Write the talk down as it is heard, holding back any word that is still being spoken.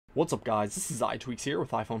What's up guys, this is iTweaks here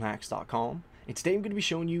with iPhoneHacks.com, and today I'm going to be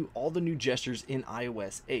showing you all the new gestures in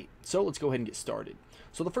iOS 8. So let's go ahead and get started.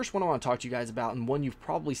 So the first one I want to talk to you guys about, and one you've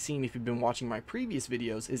probably seen if you've been watching my previous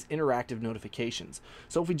videos, is interactive notifications.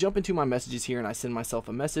 So if we jump into my messages here and I send myself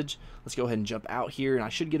a message, let's go ahead and jump out here and I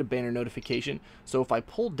should get a banner notification. So if I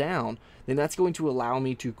pull down, then that's going to allow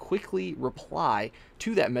me to quickly reply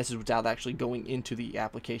to that message without actually going into the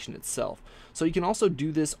application itself. So you can also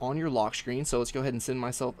do this on your lock screen. So let's go ahead and send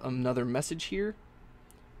myself another message here.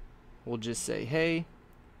 We'll just say hey,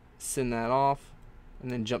 send that off, and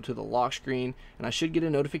then jump to the lock screen, and I should get a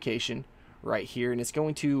notification right here, and it's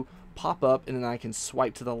going to pop up, and then I can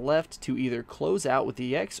swipe to the left to either close out with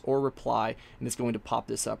the X or reply, and it's going to pop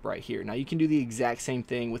this up right here. Now you can do the exact same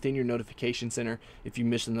thing within your notification center. If you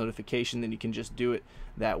miss the notification, then you can just do it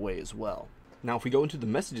that way as well. Now if we go into the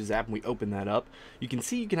Messages app and we open that up, you can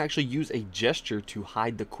see you can actually use a gesture to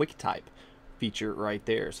hide the quick type feature right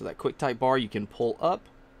there. So that quick type bar you can pull up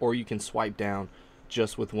or you can swipe down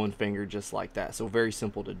just with one finger, just like that. So very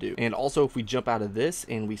simple to do. And also if we jump out of this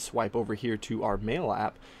and we swipe over here to our Mail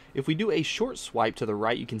app, if we do a short swipe to the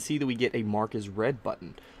right, you can see that we get a mark as read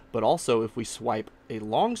button. But also if we swipe a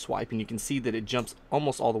long swipe, and you can see that it jumps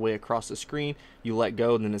almost all the way across the screen, you let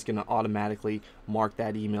go and then it's going to automatically mark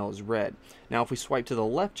that email as read. Now if we swipe to the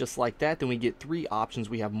left just like that, then we get three options.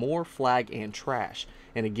 We have more, flag, and trash.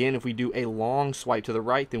 And again, if we do a long swipe to the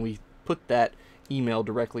right, then we put that email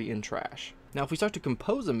directly in trash. Now if we start to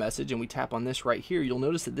compose a message and we tap on this right here, you'll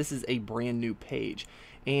notice that this is a brand new page,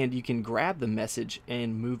 and you can grab the message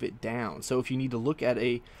and move it down. So if you need to look at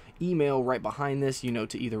a email right behind this, you know,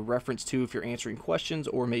 to either reference to if you're answering questions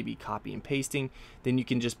or maybe copy and pasting, then you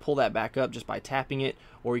can just pull that back up just by tapping it,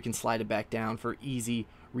 or you can slide it back down for easy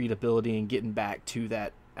readability and getting back to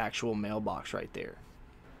that actual mailbox right there.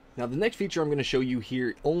 Now the next feature I'm going to show you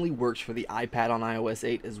here only works for the iPad on iOS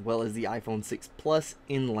 8 as well as the iPhone 6 Plus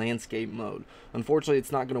in landscape mode. Unfortunately,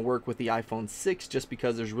 it's not going to work with the iPhone 6 just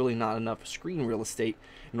because there's really not enough screen real estate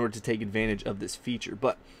in order to take advantage of this feature.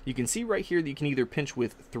 But you can see right here that you can either pinch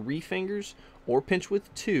with 3 fingers or pinch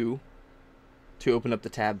with 2 to open up the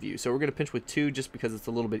tab view. So we're going to pinch with 2 just because it's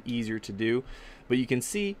a little bit easier to do. But you can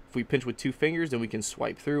see if we pinch with 2 fingers, then we can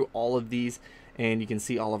swipe through all of these and you can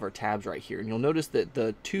see all of our tabs right here. And you'll notice that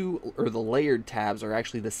the layered tabs are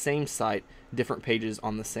actually the same site, different pages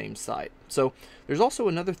on the same site. So there's also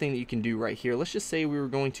another thing that you can do right here. Let's just say we were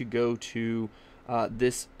going to go to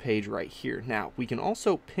this page right here. Now we can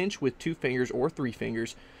also pinch with 2 fingers or 3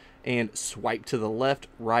 fingers and swipe to the left,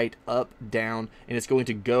 right, up, down, and it's going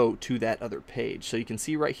to go to that other page. So you can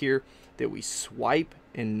see right here that we swipe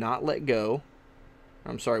and not let go.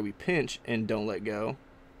 I'm sorry, we pinch and don't let go.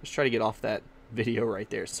 Let's try to get off that video right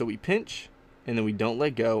there. So we pinch and then we don't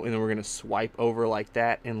let go, and then we're going to swipe over like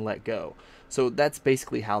that and let go. So that's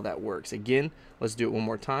basically how that works. Again, let's do it one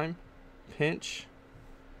more time. Pinch.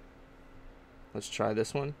 Let's try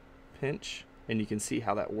this one. Pinch, and you can see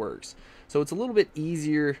how that works. So it's a little bit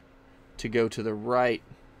easier to go to the right,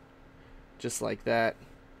 just like that.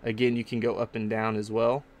 Again, you can go up and down as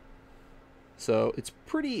well. So it's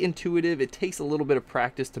pretty intuitive. It takes a little bit of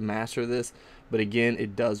practice to master this, but again,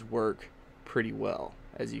 it does work pretty well,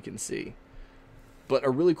 as you can see. But a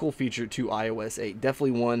really cool feature to iOS 8.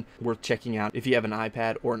 Definitely one worth checking out if you have an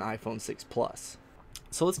iPad or an iPhone 6 Plus.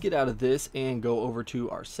 So let's get out of this and go over to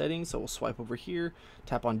our settings. So we'll swipe over here,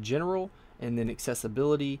 tap on General, and then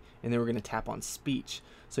Accessibility, and then we're going to tap on Speech.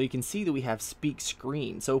 So you can see that we have Speak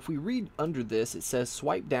Screen. So if we read under this, it says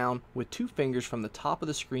swipe down with 2 fingers from the top of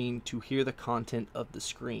the screen to hear the content of the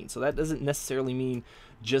screen. So that doesn't necessarily mean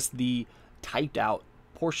just the typed out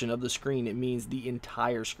portion of the screen, it means the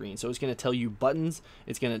entire screen. So it's going to tell you buttons,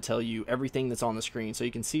 it's going to tell you everything that's on the screen. So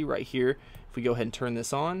you can see right here, if we go ahead and turn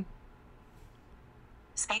this on,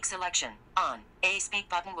 Speak selection on. A speak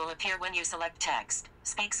button will appear when you select text.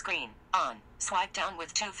 Speak screen on. Swipe down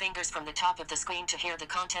with 2 fingers from the top of the screen to hear the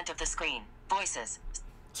content of the screen. Voices.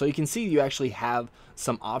 So you can see you actually have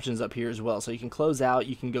some options up here as well. So you can close out,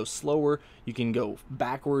 you can go slower, you can go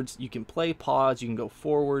backwards, you can play, pause, you can go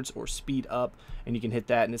forwards or speed up, and you can hit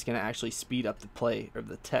that and it's going to actually speed up the play of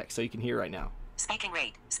the text. So you can hear right now. Speaking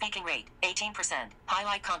rate, 18%,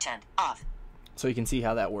 highlight content, off. So you can see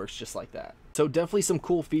how that works just like that. So definitely some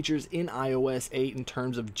cool features in iOS 8 in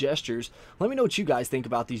terms of gestures. Let me know what you guys think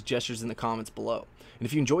about these gestures in the comments below. And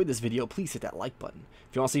if you enjoyed this video, please hit that like button.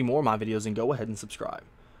 If you want to see more of my videos, then go ahead and subscribe.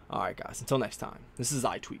 Alright guys, until next time, this is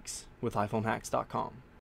iTweaks with iPhoneHacks.com.